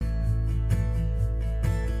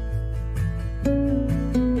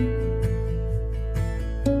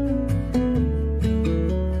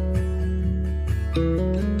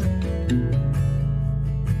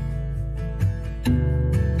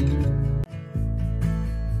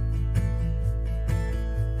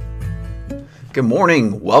Good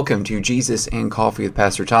morning. Welcome to Jesus and Coffee with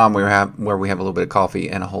Pastor Tom, where we have a little bit of coffee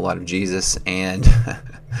and a whole lot of Jesus. And I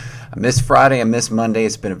missed Friday, I missed Monday.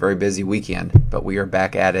 It's been a very busy weekend, but we are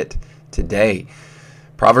back at it today.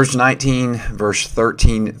 Proverbs 19, verse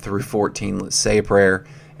 13 through 14. Let's say a prayer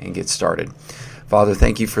and get started. Father,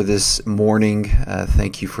 thank you for this morning.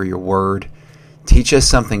 Thank you for your word. Teach us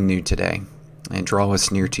something new today and draw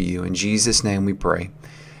us near to you. In Jesus' name we pray.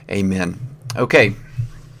 Amen. Okay.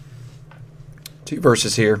 Two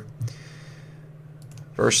verses here,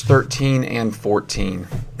 verse 13 and 14.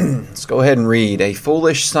 Let's go ahead and read. A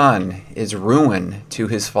foolish son is ruin to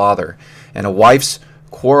his father, and a wife's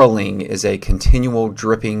quarreling is a continual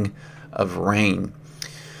dripping of rain.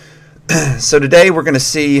 So today we're going to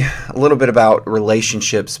see a little bit about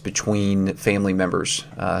relationships between family members,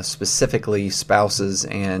 specifically spouses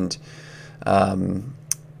and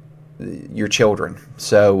your children.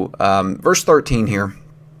 So verse 13 here.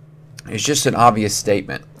 It's just an obvious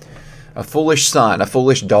statement. A foolish son, a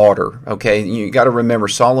foolish daughter. Okay, you got to remember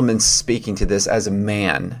Solomon's speaking to this as a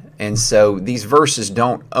man. And so these verses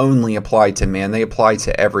don't only apply to men, they apply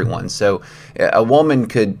to everyone. So a woman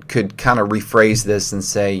could kind of rephrase this and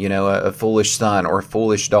say, a foolish son or a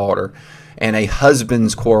foolish daughter. And a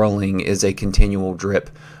husband's quarreling is a continual drip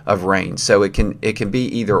of rain. So it can be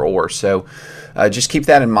either or. So just keep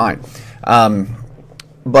that in mind.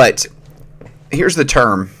 But here's the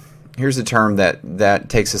term. Here's a term that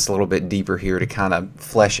takes us a little bit deeper here to kind of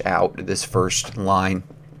flesh out this first line.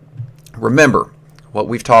 Remember what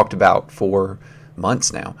we've talked about for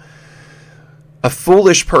months now. A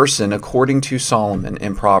foolish person, according to Solomon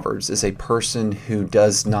in Proverbs, is a person who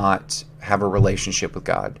does not have a relationship with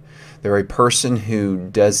God. They're a person who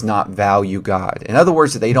does not value God. In other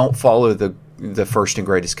words, they don't follow the first and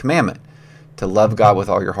greatest commandment, to love God with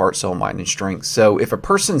all your heart, soul, mind, and strength. So if a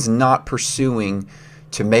person's not pursuing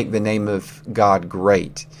to make the name of God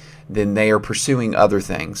great, then they are pursuing other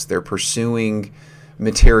things. They're pursuing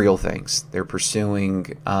material things. They're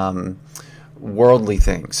pursuing worldly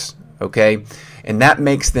things, okay? And that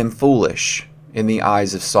makes them foolish in the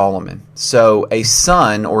eyes of Solomon. So a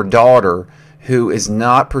son or daughter who is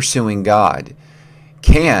not pursuing God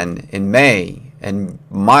can and may and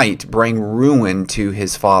might bring ruin to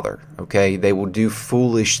his father, okay? They will do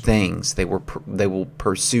foolish things. They will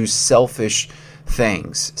pursue selfish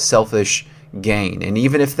things, selfish gain. And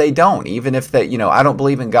even if they don't, I don't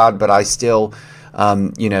believe in God, but I still,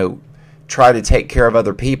 try to take care of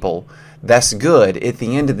other people, that's good. At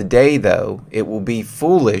the end of the day, though, it will be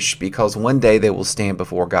foolish because one day they will stand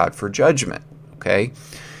before God for judgment, okay?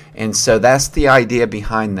 And so that's the idea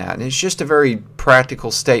behind that. And it's just a very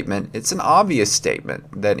practical statement. It's an obvious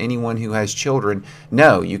statement that anyone who has children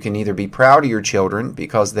know. You can either be proud of your children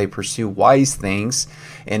because they pursue wise things,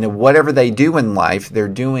 and whatever they do in life, they're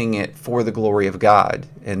doing it for the glory of God,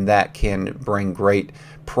 and that can bring great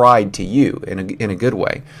pride to you in a good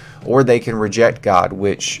way. Or they can reject God,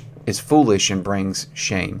 which is foolish and brings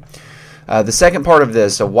shame. The second part of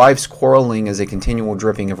this, a wife's quarreling is a continual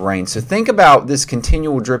dripping of rain. So think about this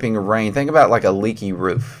continual dripping of rain. Think about like a leaky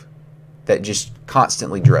roof that just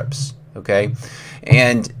constantly drips, okay?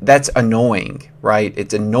 And that's annoying, right?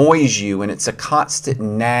 It annoys you, and it's a constant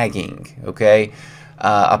nagging, okay,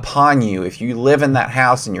 upon you. If you live in that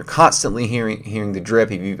house and you're constantly hearing the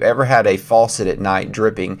drip, if you've ever had a faucet at night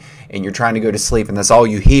dripping and you're trying to go to sleep and that's all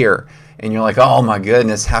you hear, and you're like, oh my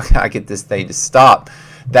goodness, how can I get this thing to stop?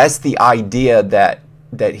 That's the idea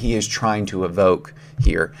that he is trying to evoke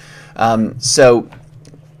here. So,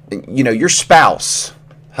 your spouse,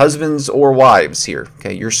 husbands or wives here,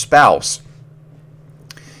 okay, your spouse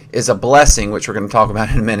is a blessing, which we're going to talk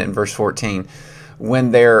about in a minute in verse 14,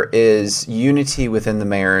 when there is unity within the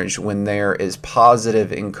marriage, when there is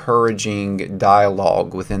positive, encouraging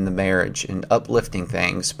dialogue within the marriage and uplifting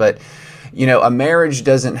things. But a marriage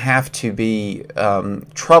doesn't have to be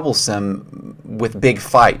troublesome with big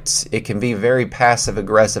fights. It can be very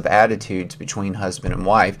passive-aggressive attitudes between husband and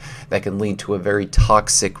wife that can lead to a very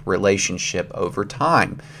toxic relationship over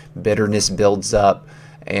time. Bitterness builds up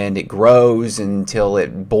and it grows until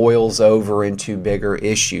it boils over into bigger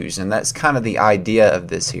issues. And that's kind of the idea of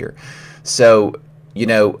this here. So,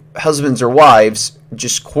 husbands or wives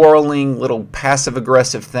just quarreling, little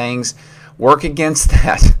passive-aggressive things, work against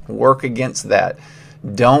that. Work against that.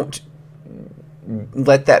 Don't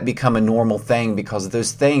let that become a normal thing, because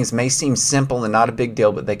those things may seem simple and not a big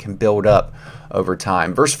deal, but they can build up over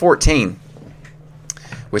time. Verse 14,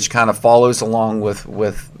 which kind of follows along with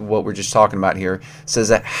what we're just talking about here, says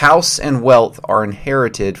that house and wealth are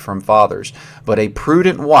inherited from fathers, but a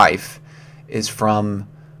prudent wife is from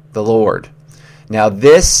the Lord. Now,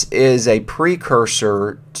 this is a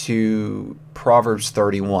precursor to Proverbs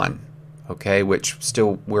 31, okay, which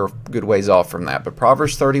still we're a good ways off from that. But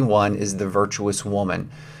Proverbs 31 is the virtuous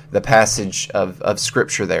woman, the passage of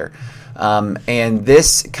Scripture there. And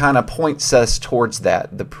this kind of points us towards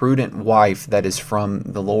that, the prudent wife that is from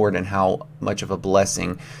the Lord and how much of a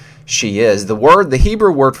blessing she is. The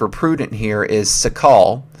Hebrew word for prudent here is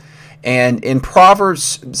sakal. And in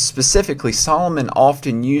Proverbs specifically, Solomon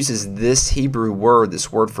often uses this Hebrew word,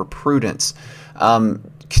 this word for prudence,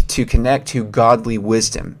 to connect to godly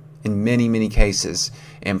wisdom in many, many cases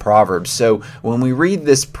in Proverbs. So when we read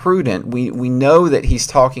this prudent, we know that he's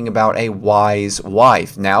talking about a wise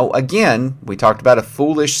wife. Now, again, we talked about a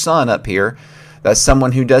foolish son up here. That's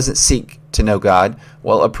someone who doesn't seek to know God.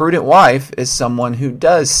 Well, a prudent wife is someone who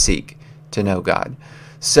does seek to know God.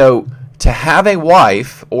 So to have a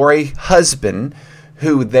wife or a husband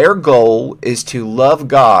who their goal is to love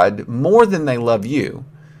God more than they love you,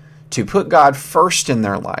 to put God first in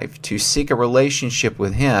their life, to seek a relationship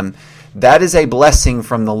with Him, that is a blessing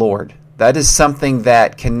from the Lord. That is something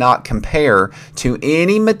that cannot compare to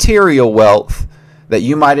any material wealth that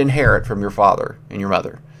you might inherit from your father and your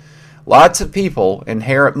mother. Lots of people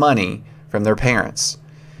inherit money from their parents,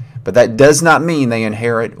 but that does not mean they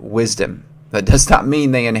inherit wisdom. That does not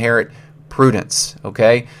mean they inherit prudence,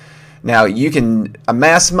 okay? Now, you can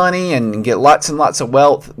amass money and get lots and lots of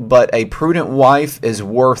wealth, but a prudent wife is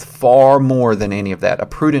worth far more than any of that. A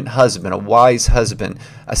prudent husband, a wise husband,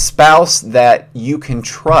 a spouse that you can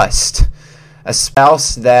trust, a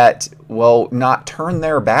spouse that will not turn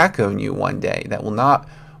their back on you one day, that will not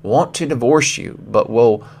want to divorce you, but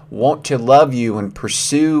will want to love you and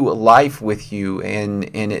pursue life with you, and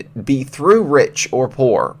it be through rich or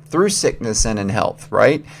poor, through sickness and in health,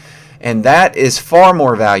 right? And that is far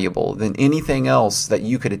more valuable than anything else that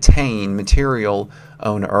you could attain material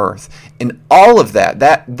on earth. And all of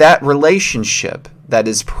that relationship that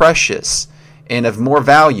is precious and of more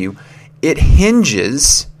value, it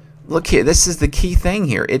hinges, look here, this is the key thing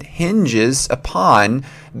here, it hinges upon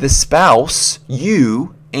the spouse,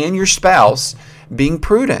 you and your spouse, being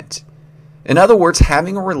prudent. In other words,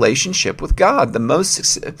 having a relationship with God. Let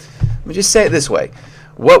me just say it this way.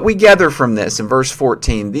 What we gather from this in verse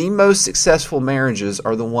 14, the most successful marriages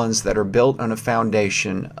are the ones that are built on a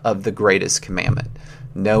foundation of the greatest commandment,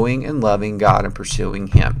 knowing and loving God and pursuing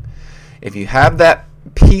Him. If you have that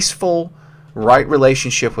peaceful, right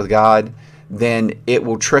relationship with God, then it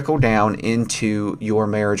will trickle down into your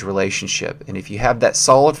marriage relationship. And if you have that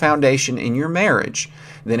solid foundation in your marriage,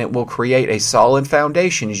 then it will create a solid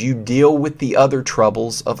foundation as you deal with the other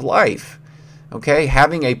troubles of life. Okay?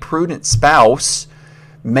 Having a prudent spouse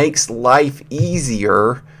makes life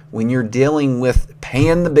easier when you're dealing with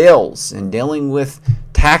paying the bills and dealing with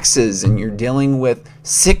taxes, and you're dealing with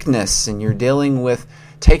sickness, and you're dealing with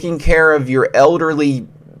taking care of your elderly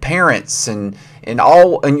parents and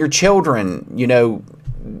your children,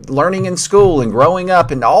 learning in school and growing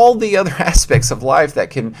up, and all the other aspects of life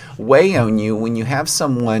that can weigh on you when you have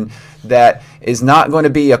someone that is not going to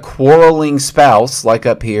be a quarreling spouse like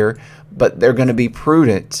up here, but they're going to be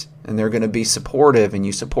prudent and they're going to be supportive, and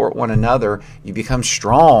you support one another. You become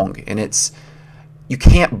strong, and you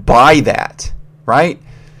can't buy that, right?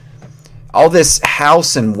 All this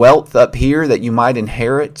house and wealth up here that you might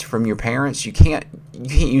inherit from your parents, you can't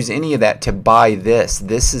use any of that to buy this.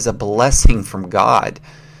 This is a blessing from God.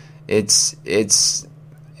 It's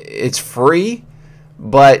free,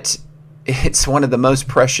 but it's one of the most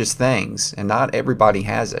precious things, and not everybody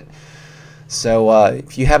has it. So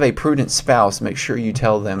if you have a prudent spouse, make sure you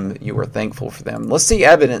tell them you are thankful for them. Let's see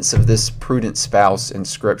evidence of this prudent spouse in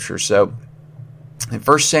Scripture. So in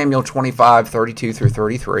 1 Samuel 25, 32 through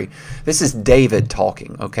 33, this is David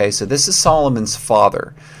talking. Okay, so this is Solomon's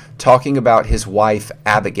father talking about his wife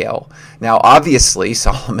Abigail. Now, obviously,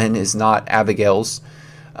 Solomon is not Abigail's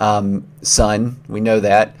son. We know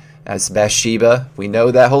that. As Bathsheba, we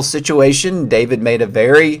know that whole situation. David made a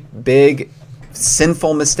very big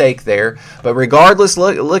sinful mistake there, but regardless,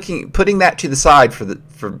 putting that to the side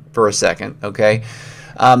for a second, okay?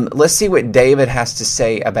 Let's see what David has to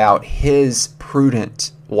say about his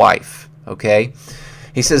prudent wife, okay?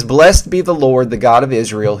 He says, "Blessed be the Lord, the God of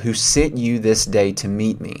Israel, who sent you this day to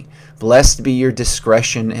meet me. Blessed be your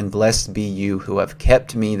discretion, and blessed be you who have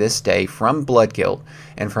kept me this day from blood guilt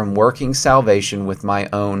and from working salvation with my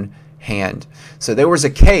own hand." So there was a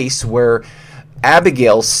case where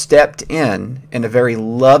Abigail stepped in a very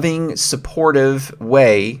loving, supportive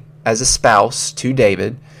way as a spouse to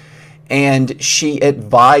David, and she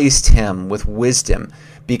advised him with wisdom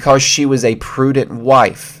because she was a prudent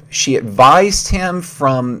wife. She advised him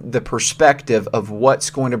from the perspective of what's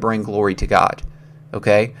going to bring glory to God.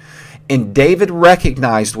 Okay? And David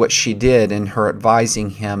recognized what she did in her advising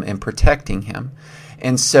him and protecting him.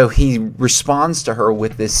 And so he responds to her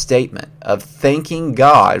with this statement of thanking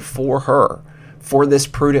God for her, for this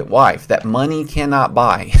prudent wife that money cannot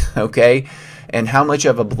buy, okay? And how much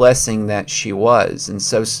of a blessing that she was. And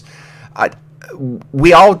so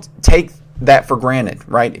we all take that for granted,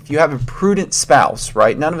 right? If you have a prudent spouse,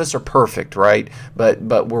 right? None of us are perfect, right? But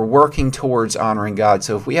we're working towards honoring God.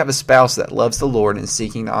 So if we have a spouse that loves the Lord and is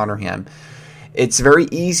seeking to honor Him, it's very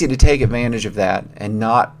easy to take advantage of that and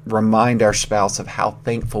not remind our spouse of how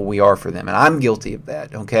thankful we are for them. And I'm guilty of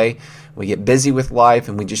that, okay? We get busy with life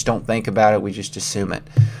and we just don't think about it. We just assume it.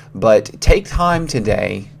 But take time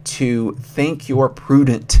today to thank your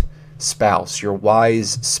prudent spouse, your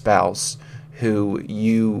wise spouse, who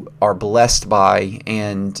you are blessed by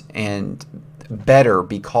and better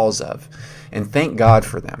because of. And thank God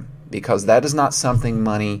for them, because that is not something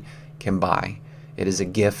money can buy. It is a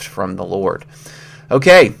gift from the Lord.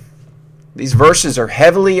 Okay, these verses are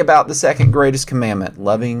heavily about the second greatest commandment,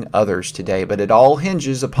 loving others today, but it all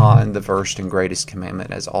hinges upon the first and greatest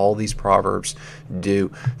commandment, as all these Proverbs do.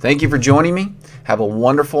 Thank you for joining me. Have a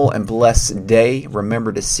wonderful and blessed day.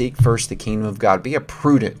 Remember to seek first the kingdom of God. Be a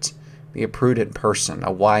prudent person,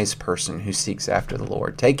 a wise person who seeks after the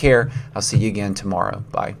Lord. Take care. I'll see you again tomorrow.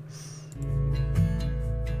 Bye.